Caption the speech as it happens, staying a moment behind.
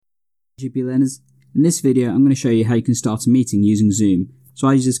GP learners. In this video, I'm going to show you how you can start a meeting using Zoom. So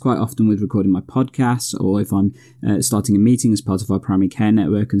I use this quite often with recording my podcasts, or if I'm starting a meeting as part of our primary care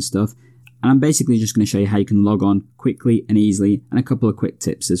network and stuff. And I'm basically just going to show you how you can log on quickly and easily, and a couple of quick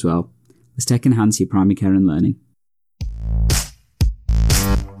tips as well. Let's take enhance your primary care and learning.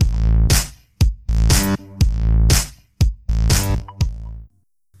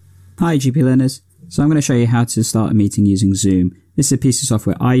 Hi GP learners. So I'm going to show you how to start a meeting using Zoom. This is a piece of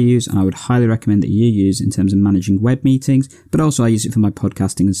software I use and I would highly recommend that you use in terms of managing web meetings, but also I use it for my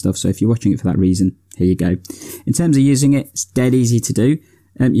podcasting and stuff. So if you're watching it for that reason, here you go. In terms of using it, it's dead easy to do.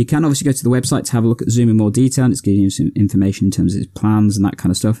 You can obviously go to the website to have a look at Zoom in more detail, and it's giving you some information in terms of its plans and that kind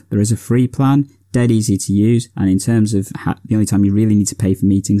of stuff. There is a free plan, dead easy to use, and in terms of the only time you really need to pay for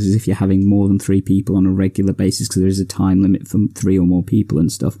meetings is if you're having more than 3 people on a regular basis, because there is a time limit for 3 or more people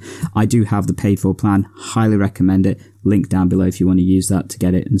and stuff. I do have the paid for plan, highly recommend it. Link down below if you want to use that to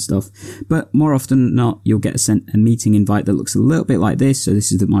get it and stuff. But more often than not, you'll get sent a meeting invite that looks a little bit like this. So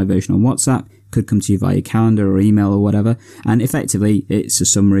this is my version on WhatsApp. Could come to you via calendar or email or whatever. And effectively, it's a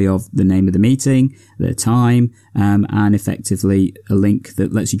summary of the name of the meeting, the time, and effectively a link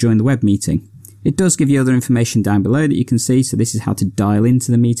that lets you join the web meeting. It does give you other information down below that you can see. So this is how to dial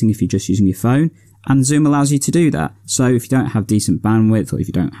into the meeting if you're just using your phone. And Zoom allows you to do that. So if you don't have decent bandwidth, or if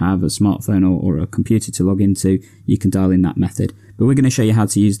you don't have a smartphone or a computer to log into, you can dial in that method. But we're going to show you how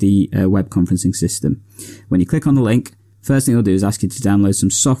to use the web conferencing system. When you click on the link, first thing it'll do is ask you to download some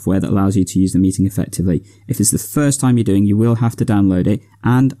software that allows you to use the meeting effectively. If it's the first time you're doing, you will have to download it.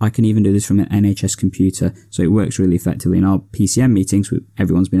 And I can even do this from an NHS computer. So it works really effectively. In our PCM meetings,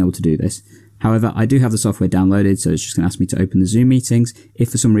 everyone's been able to do this. However, I do have the software downloaded, so it's just going to ask me to open the Zoom meetings. If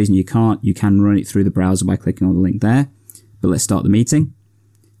for some reason you can't, you can run it through the browser by clicking on the link there. But let's start the meeting.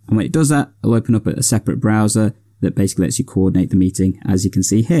 And when it does that, it'll open up a separate browser that basically lets you coordinate the meeting, as you can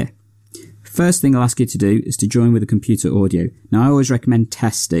see here. First thing I'll ask you to do is to join with a computer audio. Now, I always recommend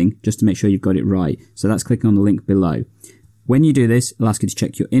testing just to make sure you've got it right. So that's clicking on the link below. When you do this, it'll ask you to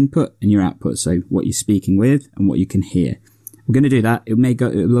check your input and your output, so what you're speaking with and what you can hear. We're going to do that. It may go a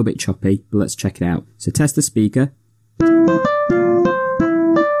little bit choppy, but let's check it out. So test the speaker. So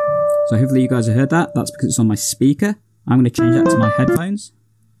hopefully you guys have heard that. That's because it's on my speaker. I'm going to change that to my headphones.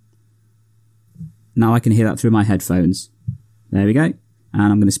 Now I can hear that through my headphones. There we go.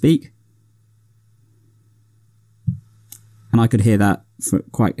 And I'm going to speak. And I could hear that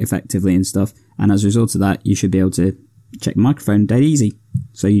quite effectively and stuff. And as a result of that, you should be able to check the microphone dead easy.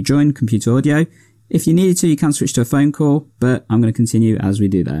 So you join computer audio. If you needed to, you can switch to a phone call, but I'm going to continue as we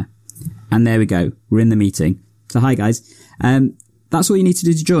do there. And there we go. We're in the meeting. So hi guys. That's all you need to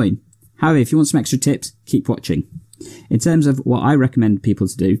do to join. However, if you want some extra tips, keep watching. In terms of what I recommend people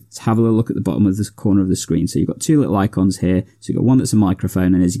to do, is have a little look at the bottom of the corner of the screen. So you've got 2 little icons here. So you've got one that's a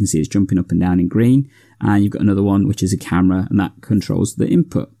microphone, and as you can see, it's jumping up and down in green. And you've got another one, which is a camera, and that controls the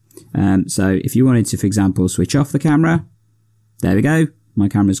input. So if you wanted to, for example, switch off the camera, there we go. My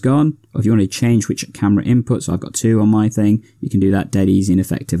camera's gone. Or if you want to change which camera input, so I've got 2 on my thing, you can do that dead easy and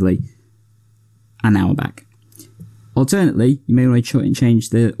effectively. And now we're back. Alternately, you may want to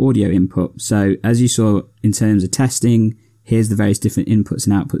change the audio input. So as you saw in terms of testing, here's the various different inputs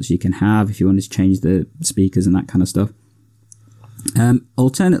and outputs you can have if you wanted to change the speakers and that kind of stuff.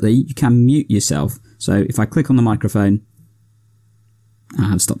 Alternately, you can mute yourself. So if I click on the microphone, I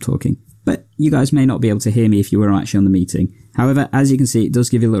have stopped talking. But you guys may not be able to hear me if you were actually on the meeting. However, as you can see, it does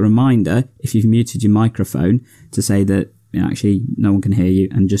give you a little reminder if you've muted your microphone to say that actually no one can hear you,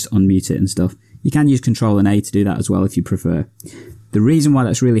 and just unmute it and stuff. You can use Control and A to do that as well if you prefer. The reason why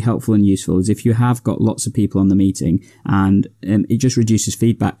that's really helpful and useful is if you have got lots of people on the meeting, and it just reduces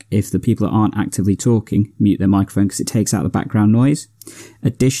feedback if the people that aren't actively talking mute their microphone, because it takes out the background noise.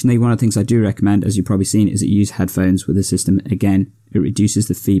 Additionally, one of the things I do recommend, as you've probably seen, is that you use headphones with the system. Again, it reduces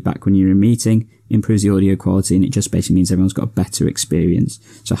the feedback when you're in a meeting, improves the audio quality, and it just basically means everyone's got a better experience.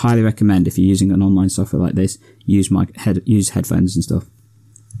 So I highly recommend, if you're using an online software like this, use headphones and stuff.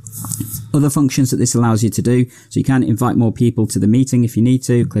 Other functions that this allows you to do, so you can invite more people to the meeting if you need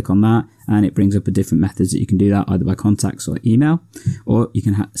to. Click on that and it brings up a different methods that you can do that, either by contacts or email, or you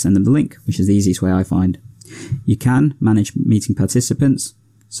can send them the link, which is the easiest way I find. You can manage meeting participants,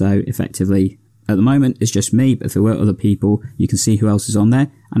 so effectively at the moment it's just me, but if there were other people, you can see who else is on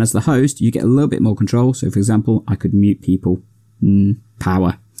there, and as the host you get a little bit more control. So for example, I could mute people.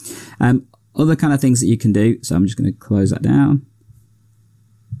 Power. Other kind of things that you can do, so I'm just going to close that down.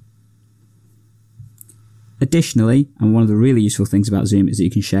 Additionally, and one of the really useful things about Zoom is that you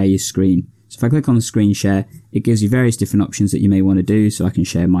can share your screen. So if I click on the screen share, it gives you various different options that you may want to do. So I can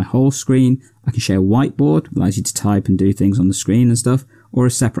share my whole screen, I can share a whiteboard, allows you to type and do things on the screen and stuff, or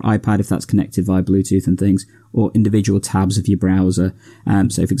a separate iPad if that's connected via Bluetooth and things, or individual tabs of your browser.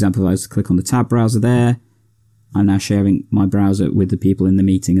 So for example, if I was to click on the tab browser there, I'm now sharing my browser with the people in the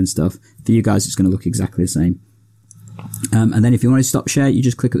meeting and stuff. For you guys, it's going to look exactly the same. And then if you want to stop share, you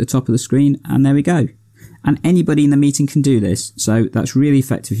just click at the top of the screen and there we go. And anybody in the meeting can do this. So that's really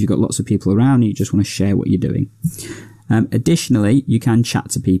effective if you've got lots of people around and you just want to share what you're doing. Additionally, you can chat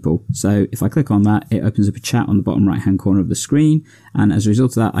to people. So if I click on that, it opens up a chat on the bottom right hand corner of the screen. And as a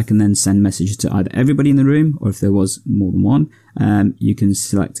result of that, I can then send messages to either everybody in the room, or if there was more than one, you can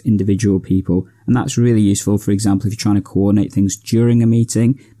select individual people. And that's really useful. For example, if you're trying to coordinate things during a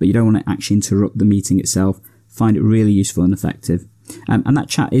meeting, but you don't want to actually interrupt the meeting itself, find it really useful and effective. And that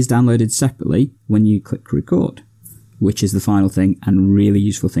chat is downloaded separately when you click record, which is the final thing and really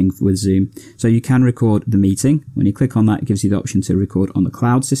useful thing with Zoom. So you can record the meeting. When you click on that, it gives you the option to record on the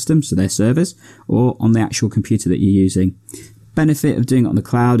cloud system, so their servers, or on the actual computer that you're using. Benefit of doing it on the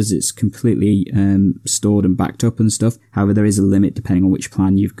cloud is it's completely stored and backed up and stuff. However, there is a limit depending on which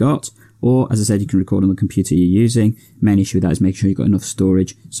plan you've got. Or, as I said, you can record on the computer you're using. Main issue with that is making sure you've got enough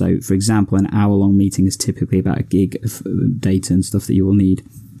storage. So, for example, an hour-long meeting is typically about a gig of data and stuff that you will need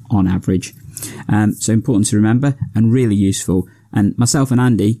on average. So important to remember and really useful. And myself and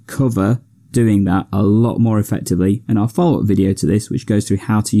Andy cover doing that a lot more effectively in our follow-up video to this, which goes through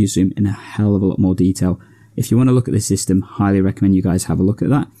how to use Zoom in a hell of a lot more detail. If you want to look at this system, highly recommend you guys have a look at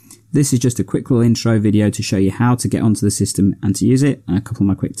that. This is just a quick little intro video to show you how to get onto the system and to use it, and a couple of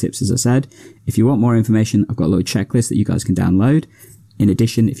my quick tips, as I said. If you want more information, I've got a little checklist that you guys can download. In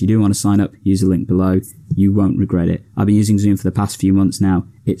addition, if you do want to sign up, use the link below. You won't regret it. I've been using Zoom for the past few months now.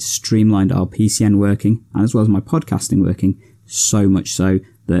 It's streamlined our PCN working, and as well as my podcasting working, so much so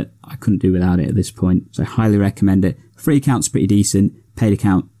that I couldn't do without it at this point. So I highly recommend it. Free account's pretty decent. Paid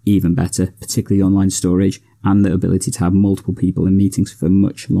account, even better, particularly online storage and the ability to have multiple people in meetings for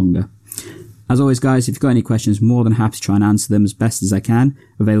much longer. As always, guys, if you've got any questions, more than happy to try and answer them as best as I can.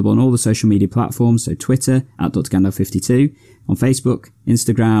 Available on all the social media platforms, so Twitter, @DrGandalf52, on Facebook,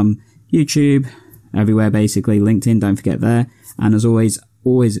 Instagram, YouTube, everywhere basically, LinkedIn, don't forget there. And as always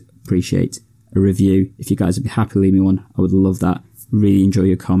appreciate a review. If you guys would be happy to leave me one, I would love that. Really enjoy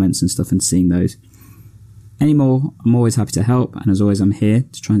your comments and stuff and seeing those. Any more, I'm always happy to help, and as always, I'm here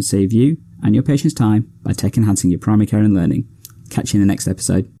to try and save you and your patients time by tech enhancing your primary care and learning. Catch you in the next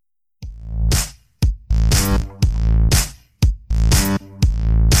episode.